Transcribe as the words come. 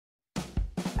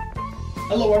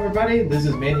Hello everybody, this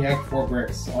is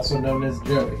Maniac4Bricks, also known as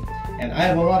Joey, and I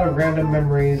have a lot of random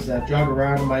memories that jog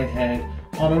around in my head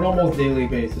on an almost daily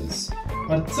basis.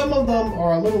 But some of them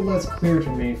are a little less clear to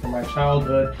me from my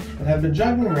childhood and have been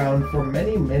jogging around for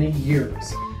many, many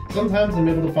years. Sometimes I'm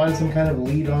able to find some kind of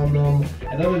lead on them,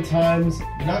 and other times,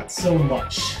 not so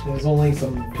much. There's only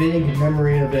some vague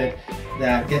memory of it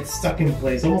that gets stuck in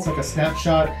place, almost like a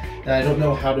snapshot that I don't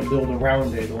know how to build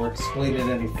around it or explain it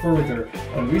any further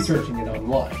when researching it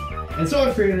online. And so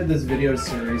I've created this video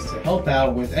series to help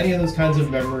out with any of those kinds of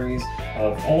memories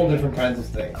of all different kinds of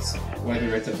things.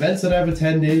 Whether it's events that I've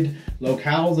attended,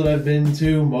 locales that I've been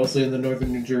to, mostly in the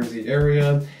northern New Jersey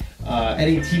area,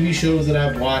 any TV shows that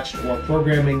I've watched or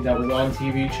programming that was on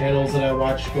TV channels that I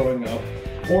watched growing up,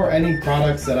 or any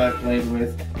products that I've played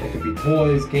with. It could be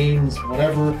toys, games,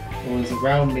 whatever was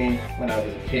around me when I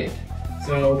was a kid.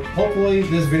 So hopefully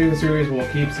this video series will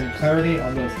keep some clarity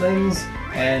on those things,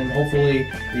 and hopefully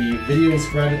the video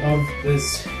spread of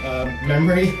this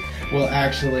memory will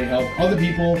actually help other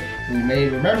people who may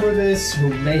remember this, who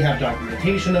may have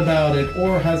documentation about it,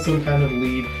 or has some kind of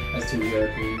lead as to where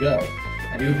it can go.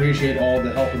 I do appreciate all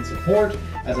the help and support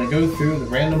as I go through the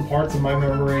random parts of my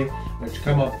memory which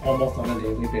come up almost on a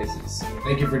daily basis.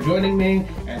 Thank you for joining me,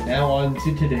 and now on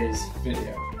to today's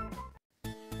video.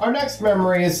 Our next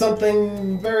memory is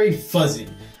something very fuzzy.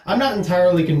 I'm not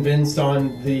entirely convinced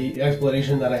on the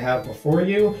explanation that I have before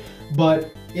you,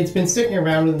 but it's been sticking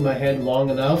around in my head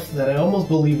long enough that I almost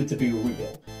believe it to be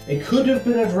real. It could have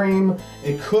been a dream,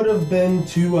 it could have been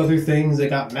two other things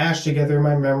that got mashed together in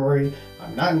my memory.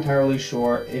 I'm not entirely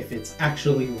sure if it's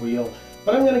actually real,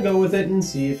 but I'm gonna go with it and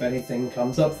see if anything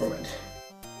comes up from it.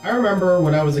 I remember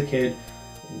when I was a kid,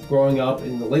 growing up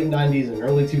in the late 90s and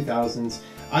early 2000s,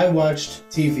 I watched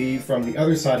TV from the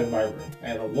other side of my room. I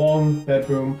had a long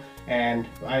bedroom, and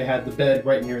I had the bed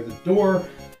right near the door.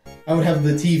 I would have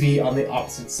the TV on the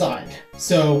opposite side.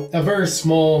 So a very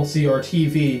small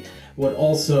CRTV would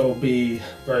also be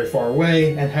very far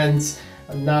away, and hence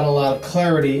not a lot of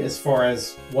clarity as far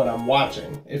as what I'm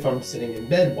watching if I'm sitting in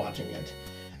bed watching it.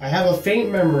 I have a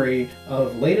faint memory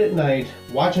of late at night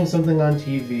watching something on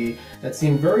TV that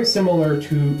seemed very similar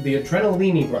to the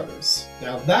Adrenalini brothers.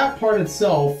 Now that part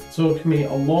itself took me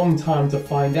a long time to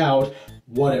find out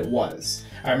what it was.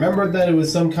 I remembered that it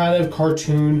was some kind of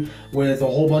cartoon with a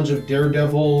whole bunch of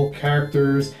Daredevil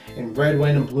characters in red,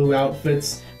 white, and blue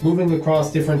outfits moving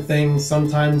across different things,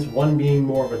 sometimes one being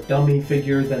more of a dummy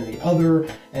figure than the other,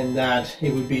 and that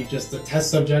it would be just a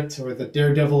test subject or the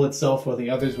Daredevil itself, or the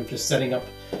others were just setting up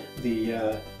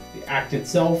the act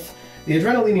itself. The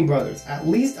Adrenalini brothers, at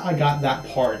least I got that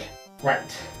part right.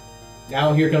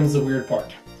 Now here comes the weird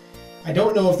part. I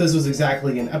don't know if this was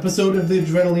exactly an episode of the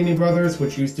Adrenalini brothers,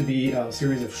 which used to be a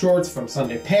series of shorts from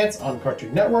Sunday Pants on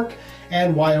Cartoon Network,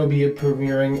 and YOB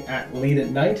premiering at late at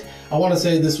night. I want to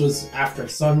say this was after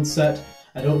sunset.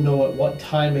 I don't know at what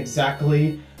time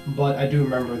exactly, but I do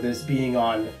remember this being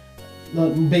on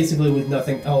basically with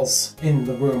nothing else in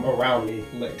the room around me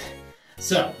lit.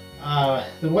 So,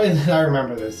 the way that I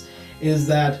remember this is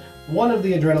that one of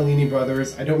the Adrenalini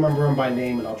brothers, I don't remember him by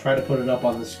name, and I'll try to put it up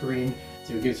on the screen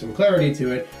to give some clarity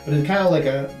to it, but it's kind of like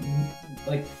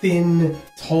a thin,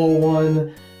 tall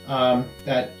one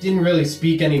that didn't really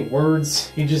speak any words.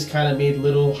 He just kind of made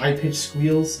little high-pitched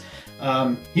squeals.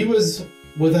 He was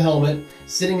with a helmet,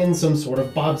 sitting in some sort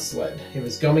of bobsled. He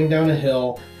was going down a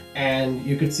hill, and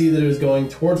you could see that it was going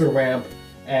towards a ramp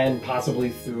and possibly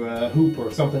through a hoop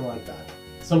or something like that.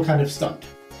 Some kind of stunt.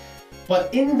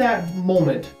 But in that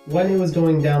moment, when he was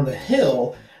going down the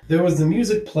hill, there was the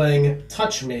music playing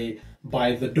Touch Me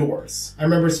by The Doors. I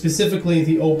remember specifically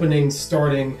the opening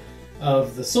starting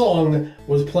of the song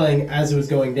was playing as it was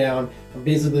going down. I'm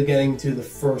basically getting to the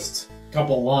first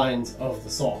couple lines of the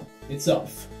song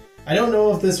itself. I don't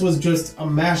know if this was just a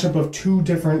mashup of two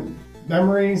different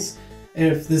memories,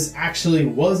 if this actually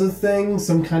was a thing,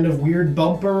 some kind of weird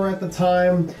bumper at the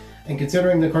time, and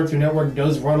considering the Cartoon Network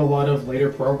does run a lot of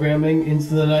later programming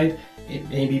into the night, it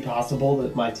may be possible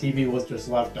that my TV was just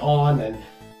left on and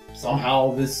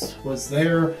somehow this was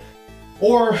there,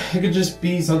 or it could just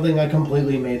be something I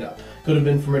completely made up. Could have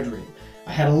been from a dream.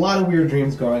 I had a lot of weird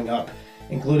dreams growing up,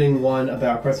 including one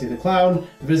about Krusty the Clown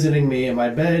visiting me in my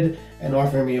bed and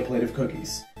offering me a plate of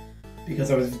cookies. Because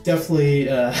I was definitely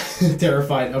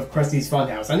terrified of Krusty's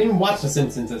Funhouse. I didn't even watch The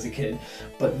Simpsons as a kid,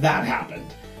 but that happened.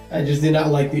 I just did not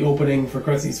like the opening for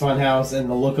Krusty's Funhouse and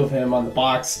the look of him on the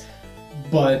box,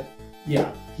 but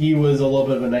yeah, he was a little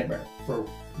bit of a nightmare for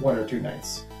 1 or 2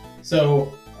 nights.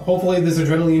 So hopefully this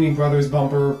Adrenalini brothers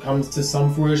bumper comes to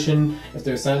some fruition. If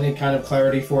there's any kind of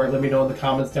clarity for it, let me know in the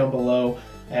comments down below,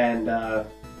 and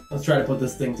let's try to put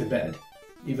this thing to bed.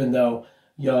 even though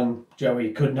young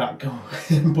Joey could not go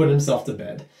and put himself to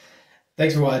bed.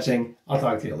 Thanks for watching. I'll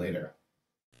talk to you later.